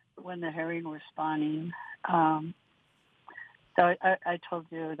when the herring were spawning. So I told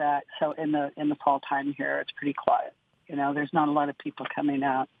you that. So in the fall time here, it's pretty quiet. There's not a lot of people coming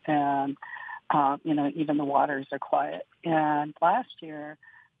out, and even the waters are quiet. And last year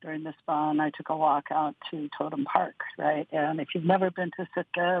during the spawn, I took a walk out to Totem Park, right? And if you've never been to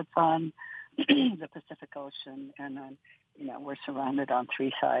Sitka, it's on the Pacific Ocean, and then we're surrounded on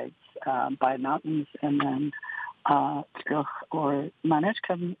three sides by mountains, and then or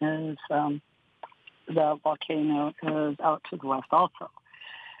Manishkum is the volcano is out to the west also.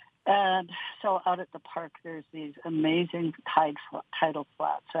 And so out at the park, there's these amazing tidal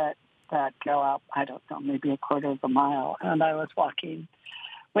flats that go up, I don't know, maybe a quarter of a mile. And I was walking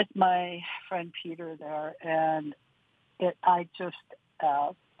with my friend Peter there, and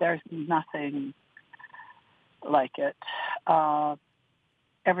there's nothing like it.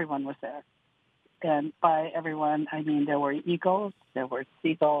 Everyone was there. And by everyone, I mean there were eagles, there were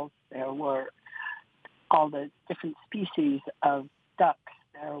seagulls, there were all the different species of ducks,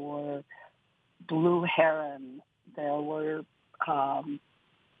 there were blue heron, there were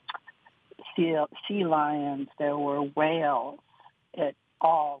sea lions, there were whales. It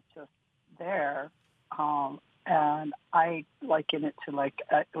all just there. And I liken it to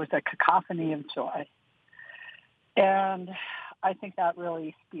it was a cacophony of joy. And I think that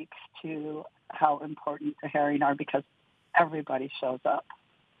really speaks to how important the herring are, because everybody shows up.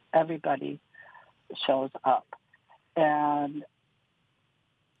 Everybody shows up. And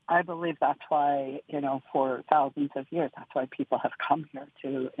I believe that's why, for thousands of years, that's why people have come here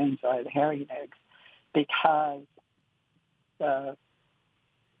to enjoy the herring eggs, because the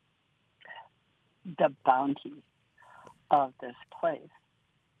bounty of this place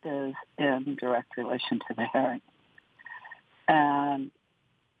is in direct relation to the herring. And,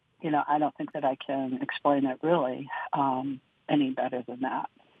 I don't think that I can explain it really any better than that.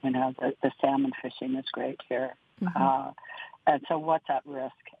 The salmon fishing is great here. Mm-hmm. And so what's at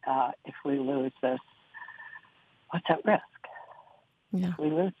risk if we lose this? What's at risk if we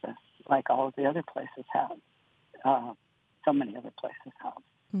lose this, like all of the other places have, so many other places have?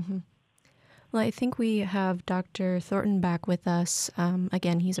 Mm-hmm. Well, I think we have Dr. Thornton back with us.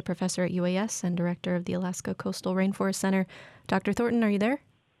 Again, he's a professor at UAS and director of the Alaska Coastal Rainforest Center. Dr. Thornton, are you there?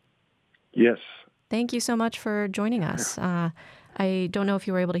 Yes. Thank you so much for joining us. I don't know if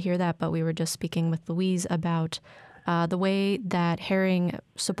you were able to hear that, but we were just speaking with Louise about the way that herring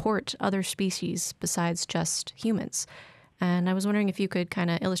support other species besides just humans. And I was wondering if you could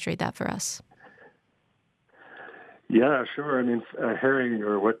kind of illustrate that for us. Yeah, sure. I mean, herring,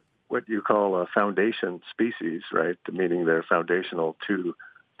 or what you call a foundation species, right? Meaning they're foundational to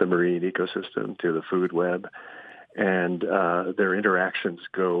the marine ecosystem, to the food web. And their interactions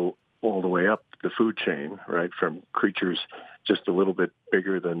go all the way up the food chain, right? From creatures just a little bit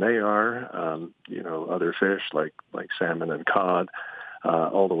bigger than they are, other fish like salmon and cod,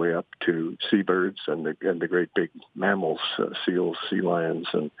 all the way up to seabirds and the great big mammals, seals, sea lions,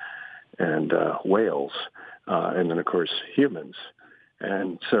 and whales, and then of course humans.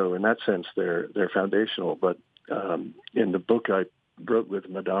 And so in that sense, they're foundational. But in the book I wrote with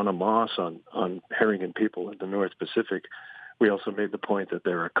Madonna Moss on herring and people in the North Pacific, we also made the point that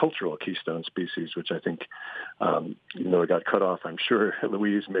they're a cultural keystone species, which I think, it got cut off, I'm sure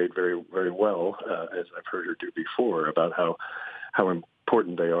Louise made very, very well, as I've heard her do before, about how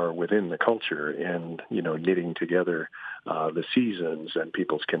important they are within the culture and, knitting together the seasons and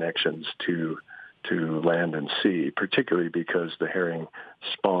people's connections to land and sea, particularly because the herring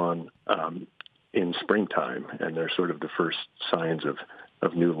spawn in springtime, and they're sort of the first signs of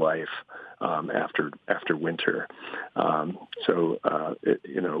new life after winter. One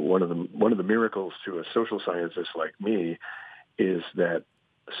of the miracles to a social scientist like me is that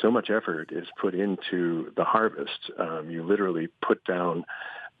so much effort is put into the harvest. You literally put down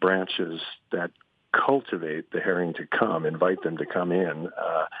branches that cultivate the herring to come, invite them to come in,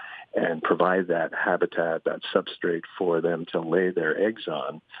 and provide that habitat, that substrate for them to lay their eggs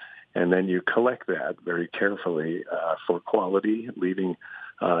on. And then you collect that very carefully for quality, leaving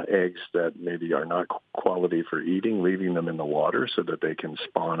eggs that maybe are not quality for eating, leaving them in the water so that they can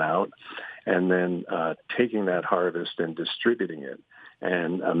spawn out, and then taking that harvest and distributing it.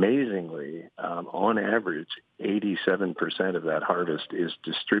 And amazingly, on average, 87% of that harvest is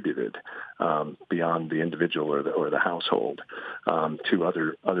distributed beyond the individual or the household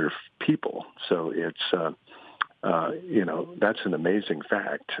to other people. So it's that's an amazing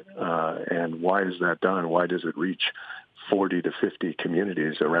fact. And why is that done? Why does it reach 40 to 50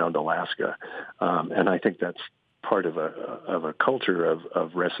 communities around Alaska? And I think that's part of a culture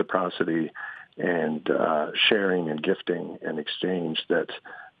of reciprocity and sharing and gifting and exchange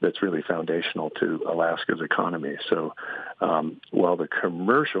that's really foundational to Alaska's economy. So while the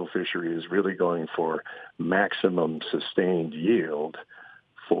commercial fishery is really going for maximum sustained yield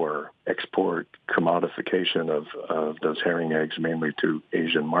for export commodification of those herring eggs, mainly to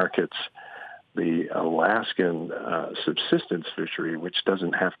Asian markets, the Alaskan subsistence fishery, which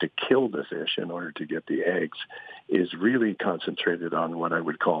doesn't have to kill the fish in order to get the eggs, is really concentrated on what I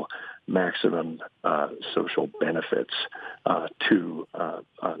would call maximum social benefits to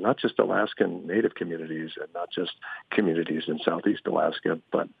not just Alaskan Native communities and not just communities in Southeast Alaska,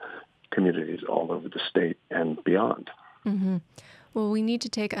 but communities all over the state and beyond. Mm-hmm. Well, we need to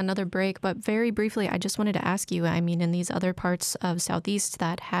take another break, but very briefly, I just wanted to ask you, I mean, in these other parts of Southeast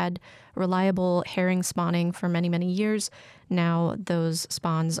that had reliable herring spawning for many, many years, now those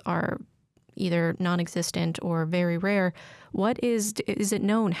spawns are either non-existent or very rare. Is it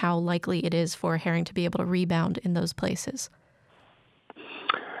known how likely it is for herring to be able to rebound in those places?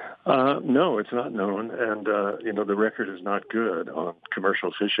 No, it's not known. And, the record is not good on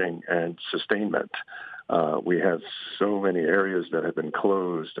commercial fishing and sustainment. We have so many areas that have been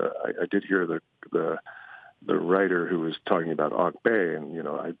closed. I did hear the writer who was talking about Auk Bay, and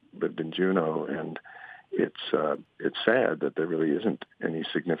I lived in Juneau, and it's sad that there really isn't any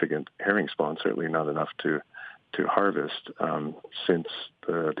significant herring spawn, certainly not enough to harvest since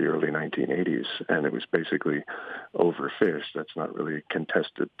the early 1980s, and it was basically overfished. That's not really a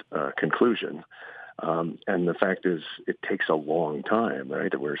contested conclusion. And the fact is, it takes a long time,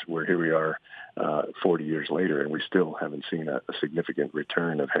 right? We're here we are 40 years later, and we still haven't seen a significant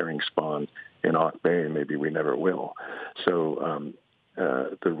return of herring spawn in Auk Bay, and maybe we never will. So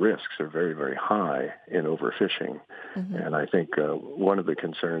the risks are very, very high in overfishing. Mm-hmm. And I think one of the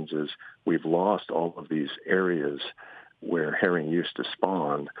concerns is we've lost all of these areas where herring used to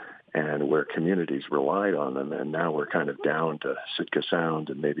spawn and where communities relied on them, and now we're kind of down to Sitka Sound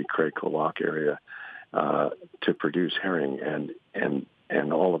and maybe Craig Lock area to produce herring, and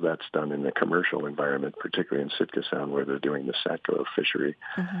all of that's done in the commercial environment, particularly in Sitka Sound where they're doing the Satco fishery,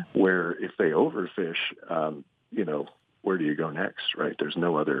 mm-hmm. where if they overfish, where do you go next, right? There's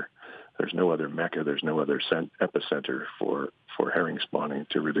no other mecca, there's no other epicenter for herring spawning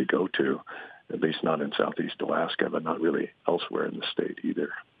to really go to, at least not in Southeast Alaska, but not really elsewhere in the state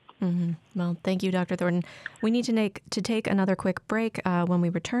either. Mm-hmm. Well, thank you, Dr. Thornton. We need to take another quick break. When we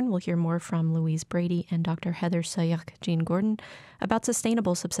return, we'll hear more from Louise Brady and Dr. Heather Sayek-Jean-Gordon about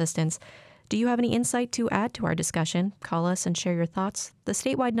sustainable subsistence. Do you have any insight to add to our discussion? Call us and share your thoughts. The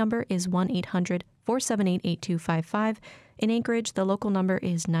statewide number is 1-800-478-8255. In Anchorage, the local number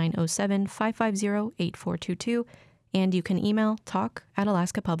is 907-550-8422. And you can email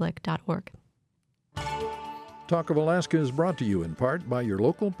talk@alaskapublic.org. Talk of Alaska is brought to you in part by your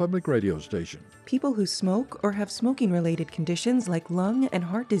local public radio station. People who smoke or have smoking-related conditions like lung and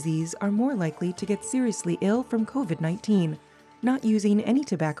heart disease are more likely to get seriously ill from COVID-19. Not using any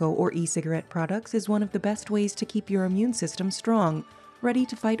tobacco or e-cigarette products is one of the best ways to keep your immune system strong, ready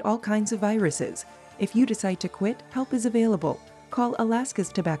to fight all kinds of viruses. If you decide to quit, help is available. Call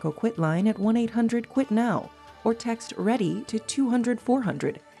Alaska's Tobacco Quit line at 1-800-QUIT-NOW or text READY to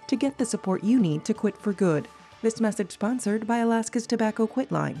 200-400 to get the support you need to quit for good. This message sponsored by Alaska's Tobacco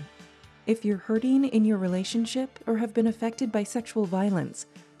Quit line. If you're hurting in your relationship or have been affected by sexual violence,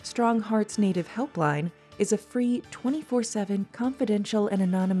 Strong Hearts Native Helpline is a free 24/7 confidential and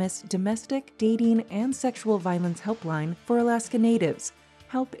anonymous domestic, dating, and sexual violence helpline for Alaska Natives.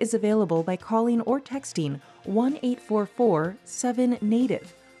 Help is available by calling or texting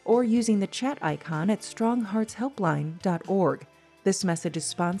 1-844-7-NATIVE or using the chat icon at strongheartshelpline.org. This message is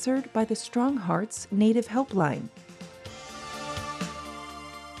sponsored by the Strong Hearts Native Helpline.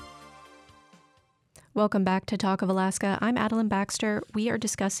 Welcome back to Talk of Alaska. I'm Adeline Baxter. We are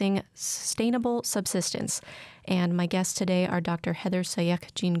discussing sustainable subsistence. And my guests today are Dr. Heather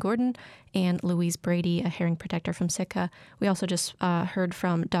Sayek-Jean-Gordon and Louise Brady, a herring protector from Sitka. We also just heard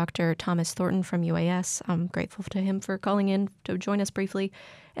from Dr. Thomas Thornton from UAS. I'm grateful to him for calling in to join us briefly.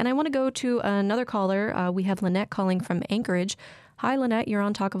 And I want to go to another caller. We have Lynette calling from Anchorage. Hi, Lynette. You're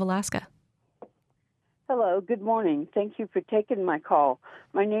on Talk of Alaska. Hello, good morning. Thank you for taking my call.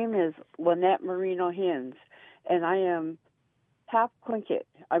 My name is Lynette Marino-Hins, and I am half Tlingit.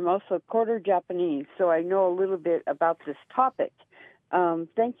 I'm also quarter Japanese, so I know a little bit about this topic.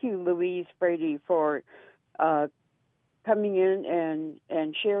 Thank you, Louise Brady, for coming in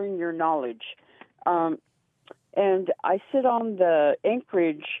and sharing your knowledge. And I sit on the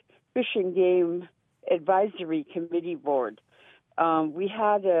Anchorage Fish and Game Advisory Committee Board. We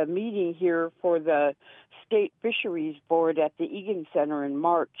had a meeting here for the State Fisheries Board at the Egan Center in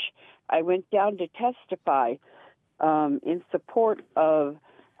March. I went down to testify in support of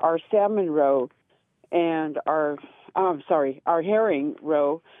our salmon roe and our herring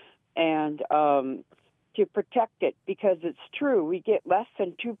roe, and to protect it, because it's true, we get less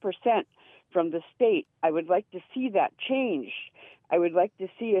than 2% from the state. I would like to see that changed. I would like to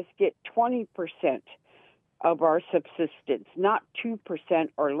see us get 20% of our subsistence, not 2%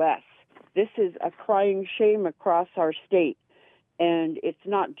 or less. This is a crying shame across our state, and it's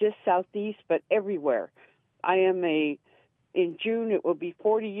not just Southeast, but everywhere. In June, it will be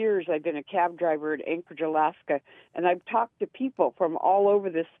 40 years I've been a cab driver in Anchorage, Alaska, and I've talked to people from all over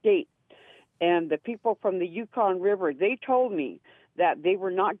the state. And the people from the Yukon River, they told me that they were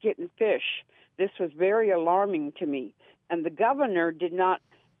not getting fish. This was very alarming to me. And the governor did not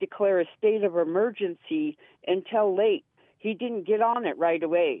declare a state of emergency until late. He didn't get on it right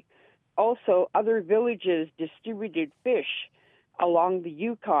away. Also, other villages distributed fish along the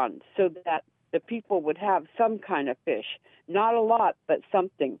Yukon so that the people would have some kind of fish. Not a lot, but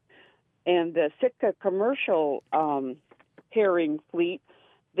something. And the Sitka commercial herring fleet,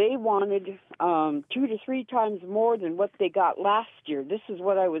 they wanted 2 to 3 times more than what they got last year. This is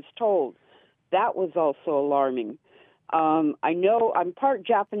what I was told. That was also alarming. I know I'm part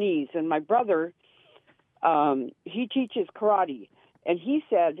Japanese, and my brother, he teaches karate, and he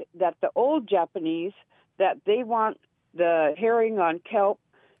said that the old Japanese, that they want the herring on kelp,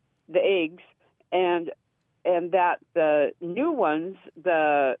 the eggs, and that the new ones,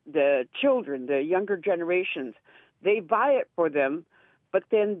 the children, the younger generations, they buy it for them, but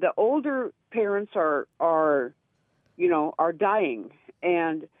then the older parents are dying,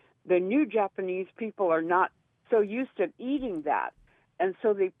 and the new Japanese people are not so used to eating that, and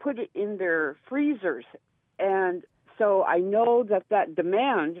so they put it in their freezers. And so I know that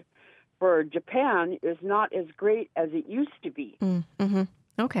demand for Japan is not as great as it used to be. Mm-hmm.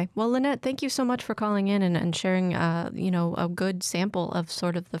 Okay. Well, Lynette, thank you so much for calling in and sharing, a good sample of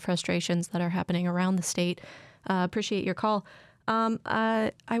sort of the frustrations that are happening around the state. Appreciate your call.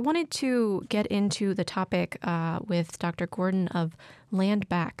 I wanted to get into the topic with Dr. Gordon of land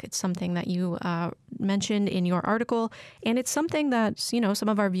back. It's something that you mentioned in your article, and it's something that, some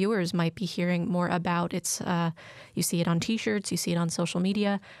of our viewers might be hearing more about. It's you see it on T-shirts, you see it on social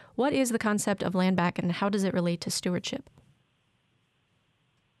media. What is the concept of land back, and how does it relate to stewardship?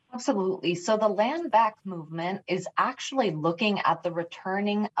 Absolutely. So the land back movement is actually looking at the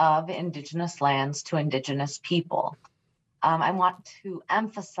returning of Indigenous lands to Indigenous people. I want to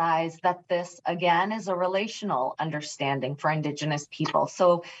emphasize that this, again, is a relational understanding for Indigenous people.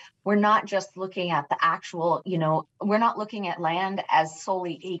 So we're not just looking at the actual, we're not looking at land as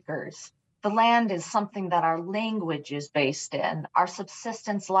solely acres. The land is something that our language is based in, our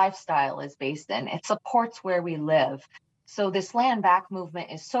subsistence lifestyle is based in. It supports where we live. So this land back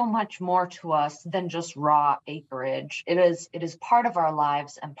movement is so much more to us than just raw acreage. It is part of our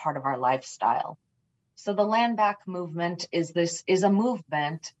lives and part of our lifestyle. So the land back movement is a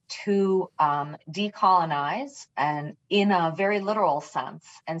movement to decolonize, and in a very literal sense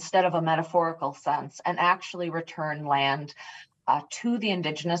instead of a metaphorical sense, and actually return land to the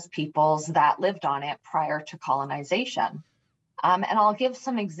Indigenous peoples that lived on it prior to colonization. And I'll give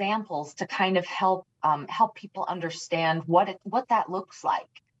some examples to kind of help people understand what that looks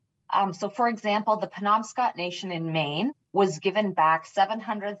like. So, for example, the Penobscot Nation in Maine was given back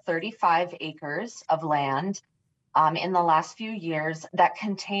 735 acres of land in the last few years that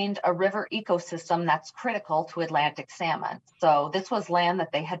contained a river ecosystem that's critical to Atlantic salmon. So this was land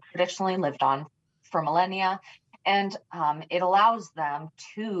that they had traditionally lived on for millennia, and it allows them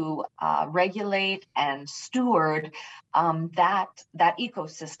to regulate and steward that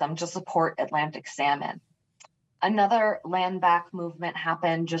ecosystem to support Atlantic salmon. Another land back movement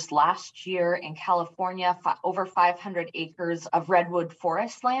happened just last year in California. Over 500 acres of redwood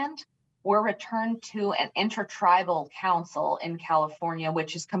forest land were returned to an intertribal council in California,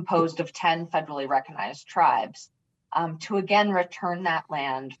 which is composed of 10 federally recognized tribes, to again return that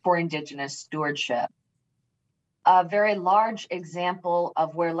land for Indigenous stewardship. A very large example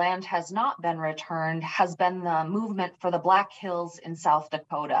of where land has not been returned has been the movement for the Black Hills in South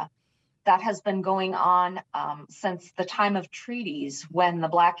Dakota. That has been going on since the time of treaties, when the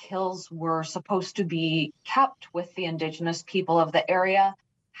Black Hills were supposed to be kept with the indigenous people of the area.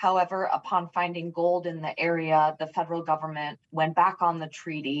 However, upon finding gold in the area, the federal government went back on the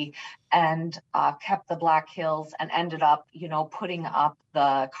treaty and kept the Black Hills, and ended up, putting up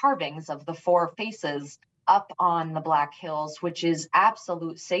the carvings of the four faces up on the Black Hills, which is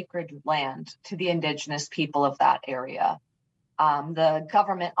absolute sacred land to the indigenous people of that area. The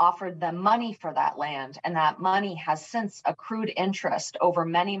government offered them money for that land, and that money has since accrued interest over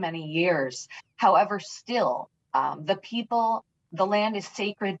many, many years. However, still, the land is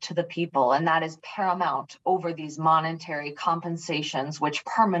sacred to the people, and that is paramount over these monetary compensations, which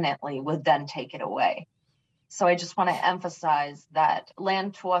permanently would then take it away. So I just want to emphasize that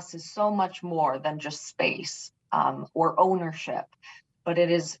land to us is so much more than just space or ownership. But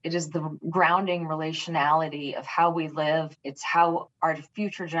it is the grounding relationality of how we live. It's how our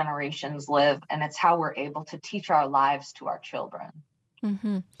future generations live, and it's how we're able to teach our lives to our children.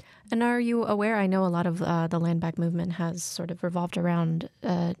 Mm-hmm. And are you aware, I know a lot of the land back movement has sort of revolved around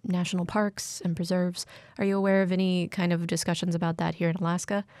national parks and preserves. Are you aware of any kind of discussions about that here in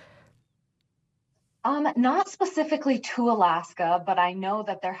Alaska? Not specifically to Alaska, but I know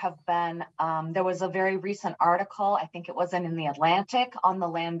that there have been, there was a very recent article, I think it was in the Atlantic, on the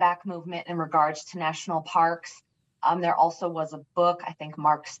land back movement in regards to national parks. There also was a book, I think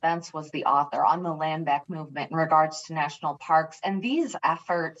Mark Spence was the author, on the land back movement in regards to national parks. And these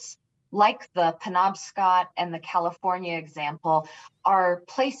efforts, like the Penobscot and the California example, are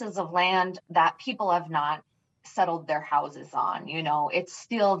places of land that people have not settled their houses on. It's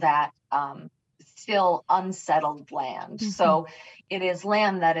still that still unsettled land. Mm-hmm. So it is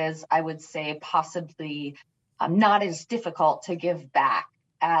land that is, I would say, possibly not as difficult to give back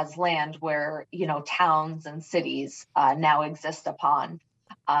as land where, towns and cities now exist upon.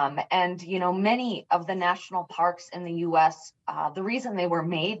 And many of the national parks in the U.S., the reason they were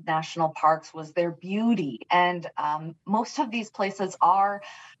made national parks was their beauty. And most of these places are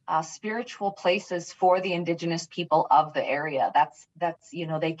spiritual places for the indigenous people of the area. That's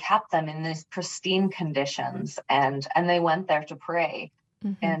they kept them in these pristine conditions, and they went there to pray.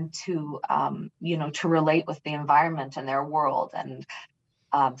 Mm-hmm. And to to relate with the environment and their world. And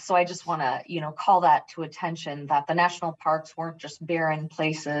so I just want to call that to attention, that the national parks weren't just barren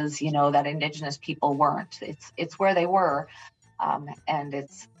places that indigenous people weren't. It's where they were, and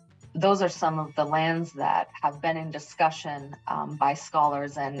those are some of the lands that have been in discussion by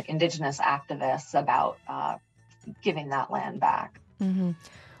scholars and indigenous activists about giving that land back. Mm-hmm.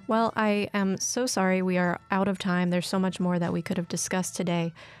 Well, I am so sorry we are out of time. There's so much more that we could have discussed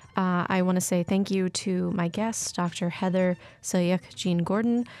today. I want to say thank you to my guests, Dr. Heather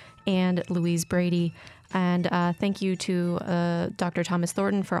Sayek-Jean-Gordon and Louise Brady. And thank you to Dr. Thomas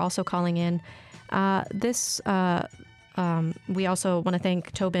Thornton for also calling in. We also want to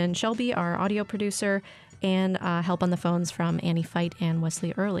thank Tobin Shelby, our audio producer, and help on the phones from Annie Fite and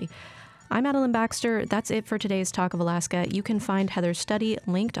Wesley Early. I'm Adeline Baxter. That's it for today's Talk of Alaska. You can find Heather's study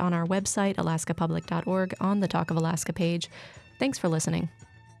linked on our website, alaskapublic.org, on the Talk of Alaska page. Thanks for listening.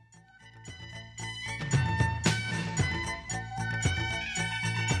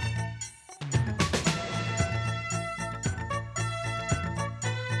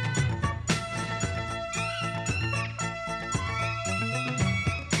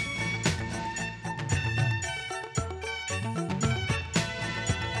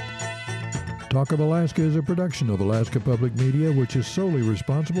 Talk of Alaska is a production of Alaska Public Media, which is solely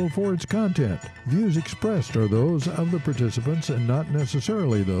responsible for its content. Views expressed are those of the participants and not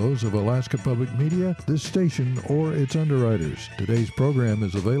necessarily those of Alaska Public Media, this station, or its underwriters. Today's program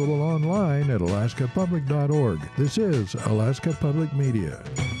is available online at alaskapublic.org. This is Alaska Public Media.